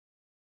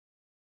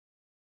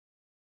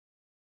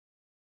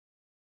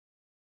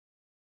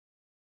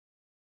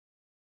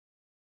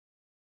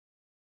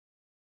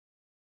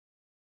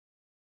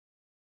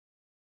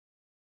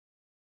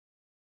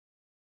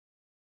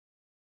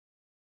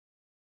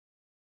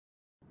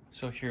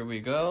So here we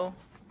go.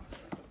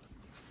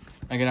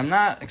 Again, I'm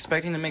not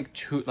expecting to make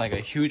a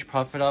huge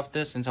profit off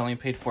this since I only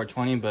paid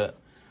 $4.20, but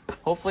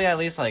hopefully at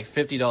least like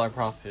 $50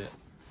 profit.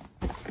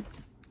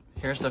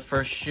 Here's the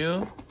first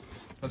shoe.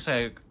 Looks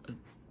like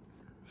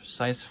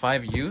size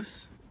 5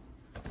 youth.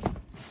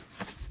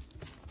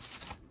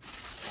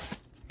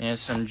 And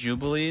some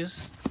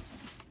Jubilees.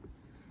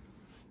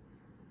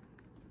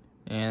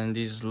 And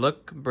these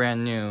look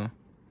brand new.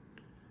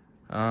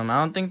 I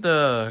don't think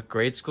the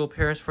grade school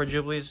pairs for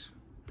Jubilees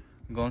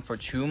are going for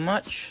too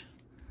much.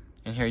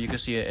 And here you can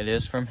see it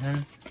is from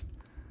him.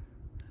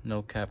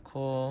 No cap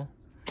Cole.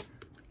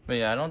 But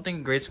yeah, I don't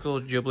think grade school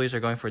Jubilees are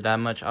going for that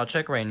much. I'll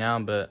check right now,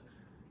 but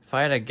if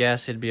I had to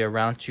guess, it'd be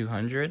around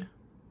 200.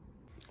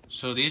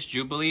 So these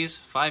Jubilees,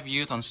 5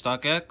 youth on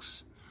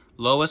StockX.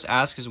 Lowest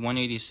ask is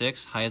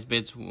 186, highest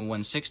bid's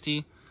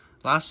 160.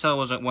 Last sell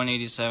was at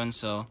 187,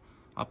 so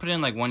I'll put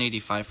in like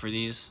 185 for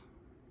these.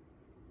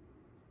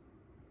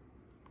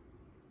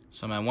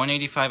 So I'm at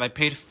 185. I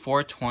paid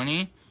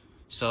 $4.20.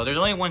 So there's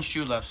only one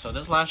shoe left. So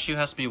this last shoe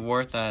has to be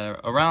worth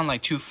around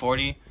like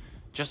 $240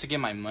 just to get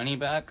my money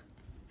back.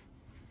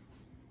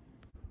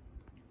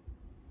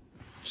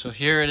 So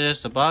here it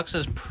is. The box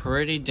is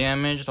pretty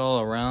damaged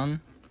all around.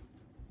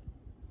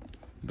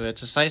 But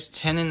it's a size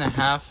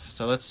 10.5.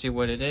 So let's see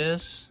what it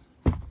is.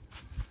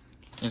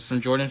 And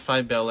some Jordan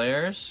 5 Bel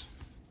Airs.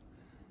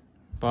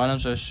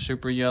 Bottoms are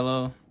super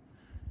yellow.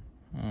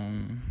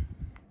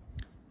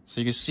 So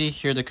you can see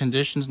here the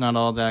condition's not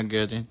all that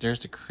good. There's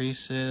the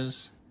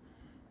creases.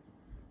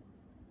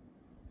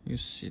 You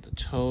see the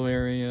toe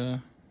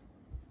area.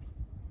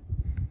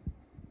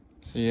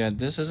 So yeah,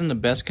 this isn't the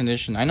best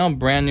condition. I know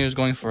brand new is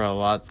going for a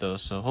lot though.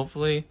 So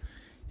hopefully,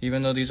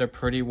 even though these are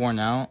pretty worn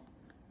out,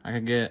 I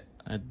could get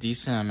a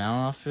decent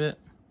amount off it.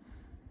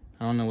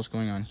 I don't know what's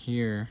going on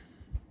here.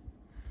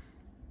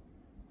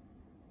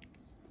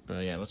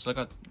 But yeah, let's look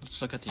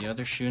at the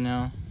other shoe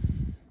now.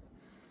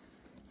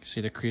 You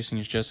see the creasing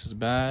is just as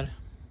bad.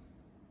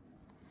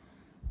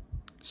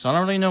 So I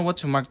don't really know what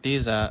to mark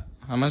these at.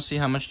 I'm gonna see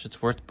how much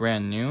it's worth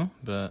brand new,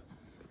 but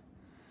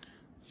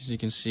as you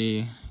can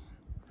see,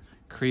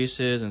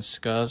 creases and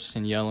scuffs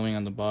and yellowing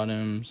on the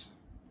bottoms.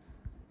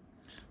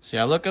 See,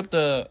 I look up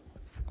the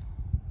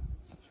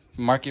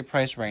market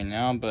price right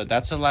now, but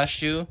that's the last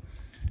shoe.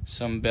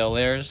 Some Bel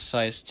Airs,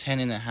 size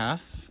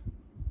 10.5.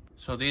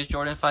 So these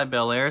Jordan 5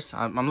 Bel Airs,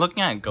 I'm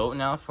looking at GOAT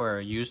now for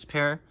a used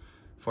pair.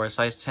 For a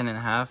size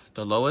 10.5,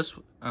 the lowest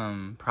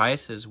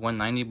price is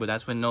 $190, but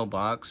that's with no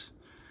box.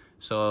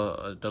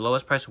 So the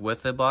lowest price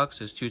with the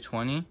box is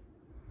 $220,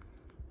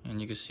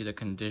 and you can see the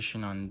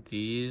condition on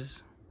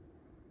these.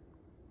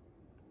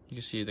 You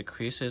can see the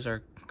creases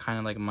are kind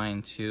of like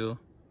mine too,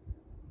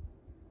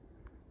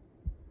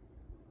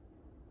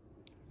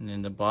 and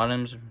then the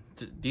bottoms.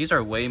 These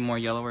are way more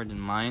yellower than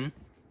mine,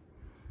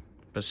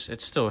 but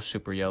it's still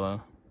super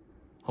yellow.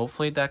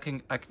 Hopefully that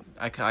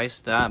I can ice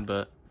that,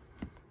 but.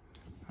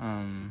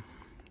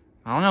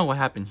 I don't know what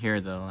happened here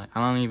though. Like,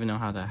 I don't even know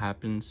how that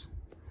happens.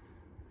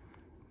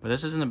 But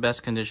this isn't the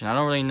best condition. I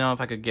don't really know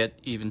if I could get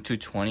even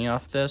 $220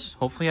 off this.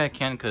 Hopefully I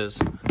can, because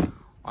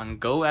on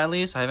Go at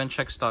least, I haven't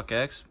checked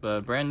StockX, but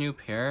a brand new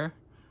pair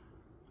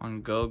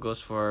on Go goes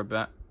for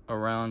about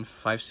around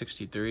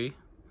 $563.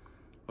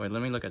 Wait,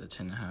 let me look at the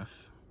 10.5.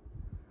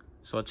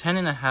 So a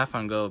 10.5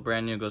 on Go,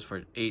 brand new, goes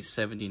for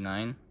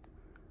 $879.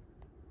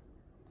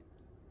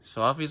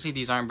 So obviously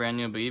these aren't brand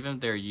new, but even if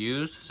they're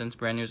used, since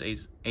brand new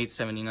is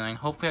 $879,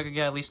 hopefully I could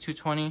get at least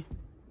 $220.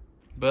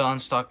 But on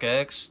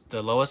StockX,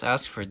 the lowest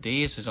ask for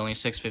these is only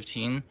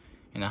 $615,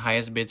 and the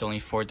highest bid's only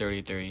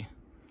 $433.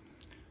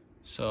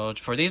 So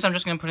for these, I'm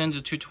just gonna put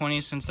into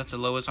 $220 since that's the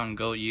lowest on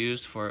Go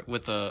used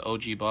with the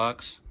OG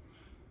box.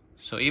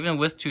 So even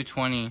with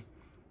 $220,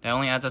 that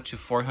only adds up to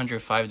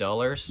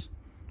 $405,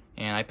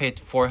 and I paid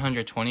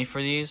 $420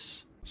 for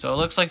these. So it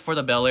looks like for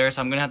the Bel Airs,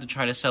 I'm gonna have to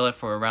try to sell it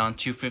for around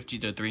 $250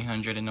 to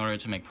 $300 in order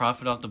to make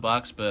profit off the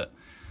box. But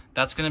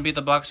that's gonna be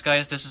the box,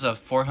 guys. This is a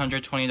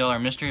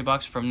 $420 mystery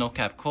box from No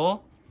Cap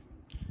Cole.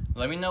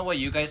 Let me know what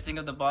you guys think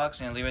of the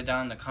box and leave it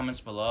down in the comments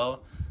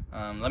below.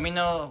 Let me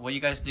know what you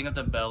guys think of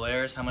the Bel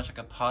Airs, how much I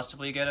could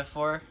possibly get it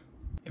for.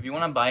 If you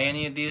want to buy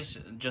any of these,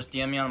 just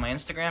DM me on my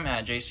Instagram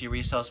at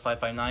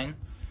jcresells559.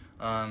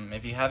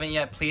 If you haven't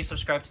yet, please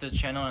subscribe to the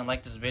channel and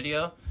like this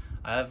video.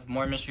 I have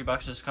more mystery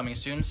boxes coming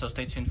soon, so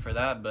stay tuned for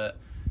that. But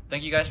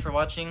thank you guys for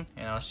watching,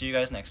 and I'll see you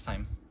guys next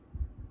time.